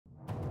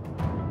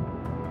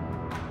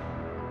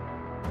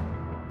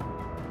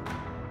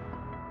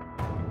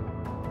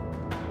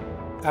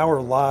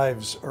Our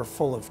lives are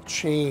full of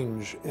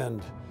change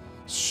and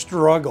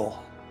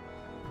struggle.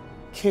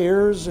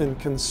 Cares and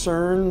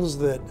concerns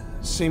that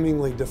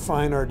seemingly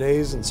define our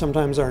days and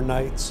sometimes our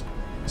nights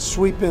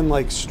sweep in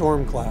like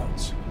storm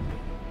clouds.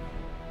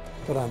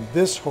 But on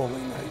this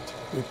holy night,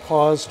 we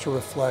pause to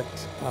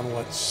reflect on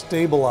what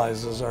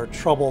stabilizes our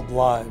troubled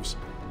lives,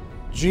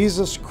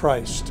 Jesus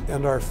Christ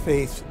and our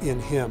faith in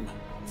Him.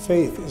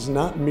 Faith is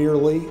not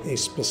merely a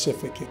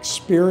specific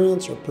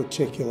experience or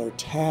particular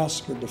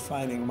task or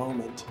defining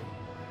moment.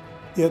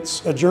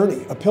 It's a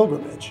journey, a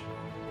pilgrimage.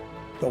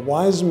 The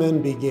wise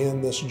men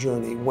began this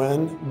journey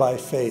when, by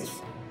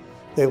faith,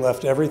 they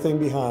left everything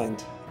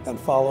behind and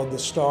followed the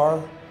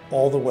star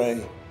all the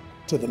way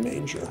to the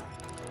manger.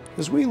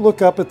 As we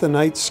look up at the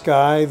night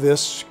sky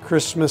this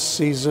Christmas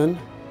season,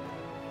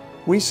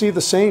 we see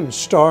the same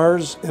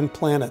stars and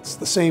planets,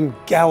 the same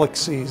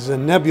galaxies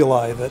and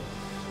nebulae that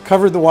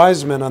covered the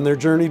wise men on their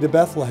journey to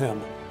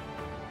Bethlehem.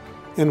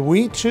 And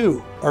we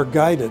too are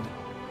guided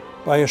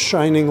by a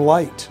shining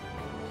light.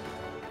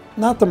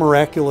 Not the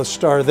miraculous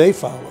star they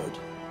followed,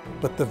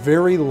 but the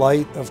very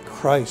light of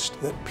Christ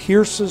that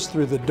pierces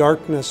through the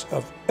darkness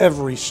of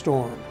every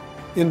storm.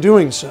 In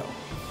doing so,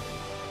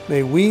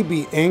 may we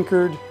be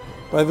anchored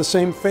by the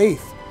same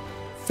faith.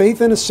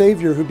 Faith in a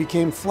Savior who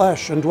became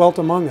flesh and dwelt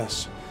among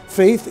us.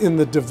 Faith in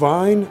the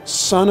divine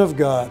Son of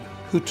God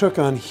who took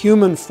on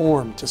human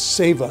form to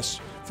save us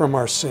from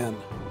our sin.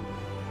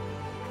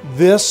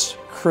 This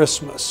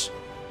Christmas,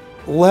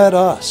 let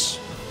us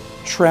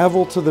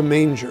travel to the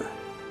manger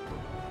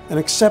and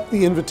accept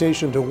the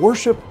invitation to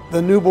worship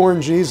the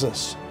newborn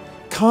Jesus.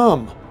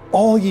 Come,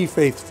 all ye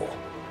faithful.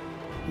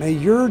 May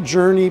your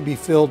journey be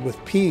filled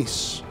with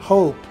peace,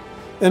 hope,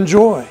 and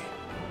joy.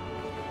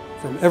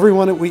 From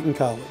everyone at Wheaton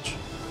College,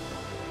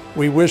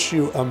 we wish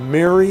you a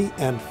merry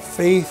and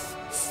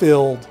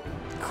faith-filled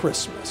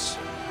Christmas.